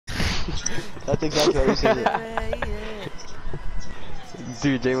That's exactly how you said it.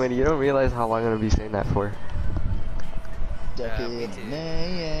 Dude, J-Money, you don't realize how long I'm gonna be saying that for.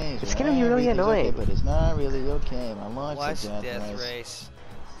 It's gonna be really annoying. Okay, but it's not really okay. My life's a death race.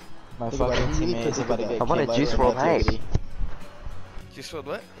 My fucking teammate's about to get I'm on a killed Juice by WRLD hype. Juice WRLD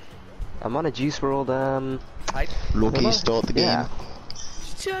what? I'm on a Juice WRLD, Hype? Loki, start the game. Yeah.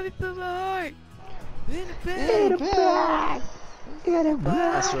 Tell me put my heart in the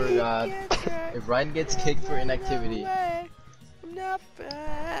I swear to God, if Ryan gets kicked for inactivity.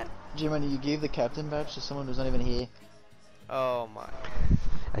 J-Money, you gave the captain badge to someone who's not even here. Oh my.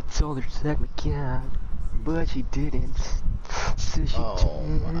 I told her to suck my cock, but she didn't. So she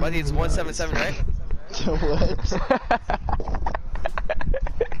Buddy, it's 177, right? What?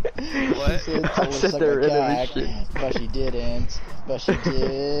 What? I said they're in the shit. But she didn't. But she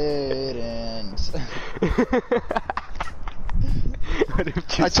didn't.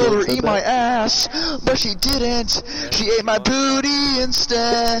 I told her eat my ass, but she didn't. She ate my booty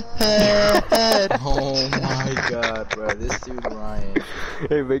instead. Oh my God, bro, this dude Ryan.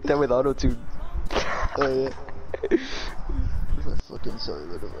 Hey, make that with auto-tune. Oh yeah. I'm fucking sorry,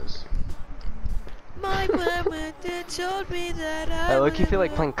 look at this. My mama told me that I look-y feel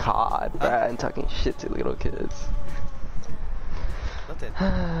like playing COD, bruh, and talking shit to little kids. Nothing.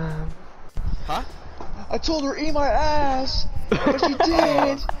 Huh? I told her eat my ass, but she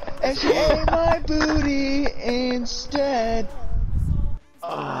didn't, and she ate my booty instead. The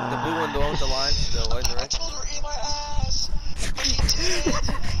blue one, the one with the lines, the white and the red. I told her eat my ass, but she didn't,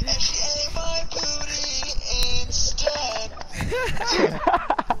 and she ate my booty instead.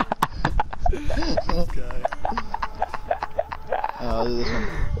 Oh, this one.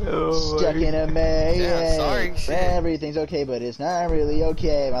 Oh, Stuck in a maze. Yeah, sorry, shit. Everything's okay, but it's not really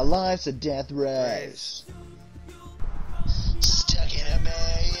okay. My life's a death race. Stuck in a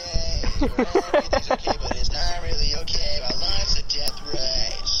maze. Everything's okay, but it's not really okay. My life's a death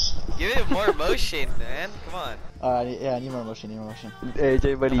race. Give it more emotion, man. Come on. Yeah, I need more emotion. Hey,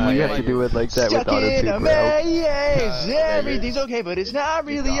 J-Buddy, you yeah, have to do it like that with Stuck in a auto-tune, bro. maze. Everything's okay, but it's not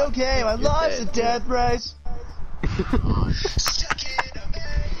really okay. My life's a death race. Stuck in a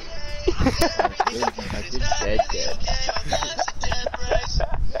maze. Everything's okay, but it's not really okay. My life's a death race.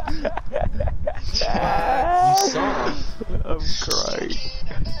 You saw him. I'm crying.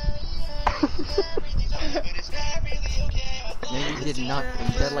 No, you did not.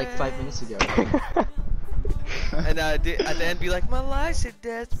 You died like 5 minutes ago. And at the end, be like, my life's a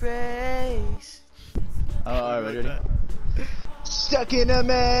death race. Alright, ready? Stuck in a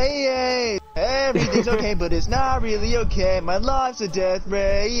maze. Everything's okay, but it's not really okay. My life's a death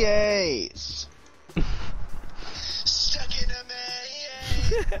race. Stuck in a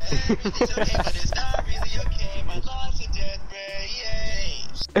maze. Everything's okay, but it's not really okay. My life's a death race.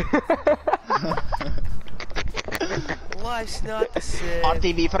 Life's not the same.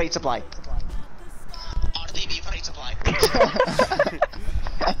 RTV free supply. RTV free supply.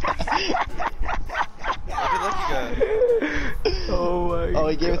 How good luck you got? Oh my Oh,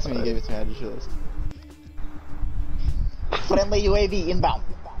 he gave it to me. I just realized. Friendly UAV inbound.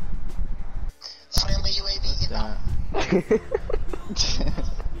 Friendly UAV inbound.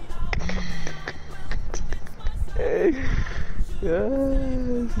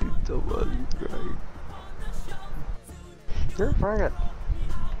 Yes, it's so funny, right? You're a faggot.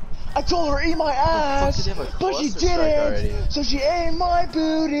 I told her eat my ass, Fuck, but she cluster strike already. didn't, so she ate my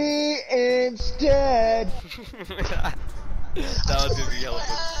booty instead. That was gonna be hella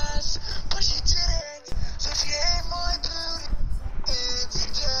fun. But she didn't, so she ate my booty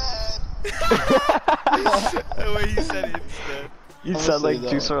instead. The way you said it instead. You I'm sound gonna like say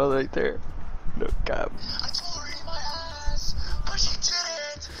Juice that. WRLD right there. No cap. I told her eat my ass, but she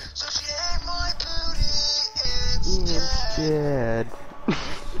didn't, so she ate my booty instead. Dead.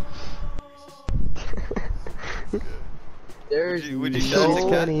 There's Would you So show the cat?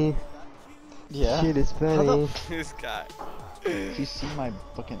 funny. Yeah. Shit is funny. This guy. You see my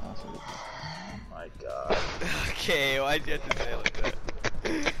fucking ass. Oh my God. Okay, why'd you have to say it like that?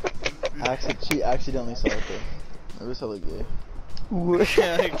 She accidentally saw it though. It was hella gay. What?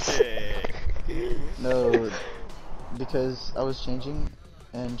 Okay. No, because I was changing,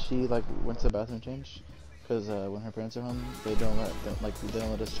 and she like went to the bathroom change. Because when her parents are home, they don't let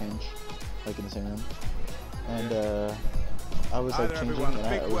us change like in the same room. And I was like changing, and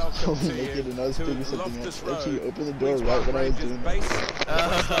I was fully naked, and I was doing something else. And she opened the door right when I was doing that.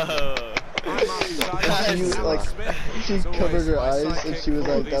 Oh. She covered her eyes and she was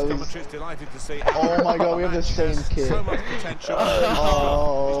like, that was... Oh my god, we have the same kit. Oh my...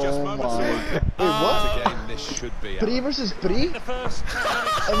 Wait, what? Bree versus Bree?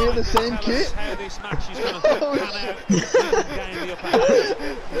 And we have the same kit? Oh shit. We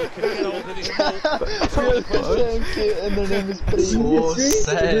have the same kit and their name is Bree. So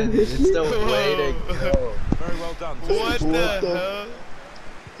sad. It's the way to go. Very well done. What the hell?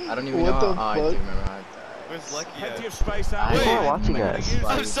 I don't even know how I do remember how I died. Where's Lucky Plenty at? of space out People there. are watching us.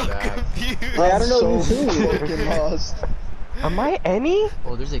 I'm so confused. I don't know so fucking lost. Am I any?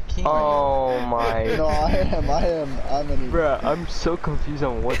 Oh, there's a king right Oh my. No, I'm any. Bruh, I'm so confused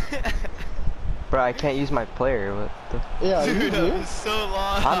on what. Bruh, I can't use my player. What the? Yeah, Dude, you I'm so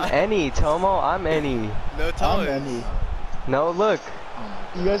lost. I'm any, Tomo. I'm any. No I'm Thomas. any. No, look.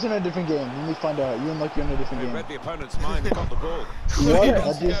 You guys are in a different game. Let me find out. You and Lucky are in a different They game. read the opponent's mind and got the ball.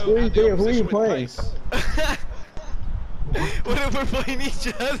 What? Who are you playing? What if we're playing each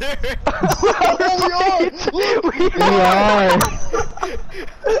other? We are.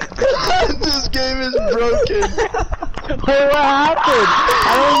 This game is broken. Wait, what happened?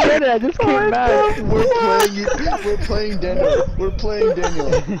 I don't get it. I just came back. We're playing Daniel. We're playing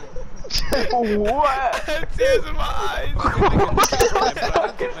Daniel. What? Tears in my eyes.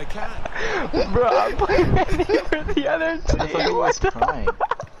 They can. Bro, I'm playing any for the other I thought he team. was crying.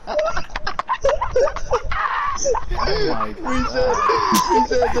 Oh my We god.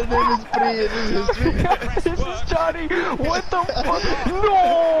 said their name is Bree. It is history. This is Johnny. What the fuck? No!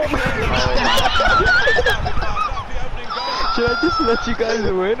 Should I just let you guys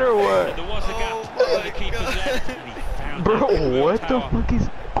win or what? There was a gap for the keepers left, and he found Bro, it. what the fuck is...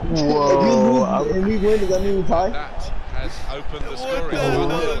 If we Whoa, lose and we win, does that mean we tie? That has opened the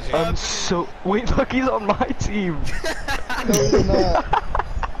scoring. I'm so... Wait, look, he's on my team. No, you're not.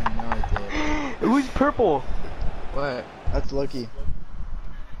 No idea. Who's purple? What? That's Lucky.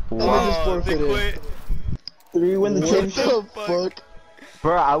 Wow. I just They forfeited. quit. Did we win the What championship? the fuck?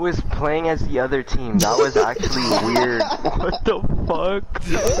 Bro, I was playing as the other team. That was actually weird. What the fuck?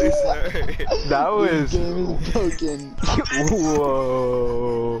 That This was... game is broken.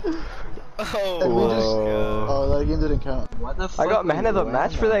 Whoa. Oh, And we Whoa. just... Oh, that game didn't count. What the fuck? I got man of the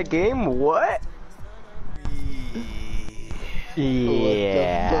match for that game? What? What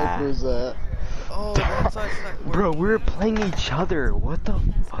the fuck was that? Oh, that's not working. Bro, we were playing each other. What the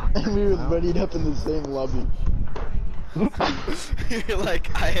fuck? And we were readied up in the same lobby. You're like,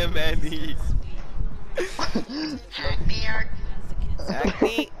 I am Andy.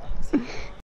 Acne.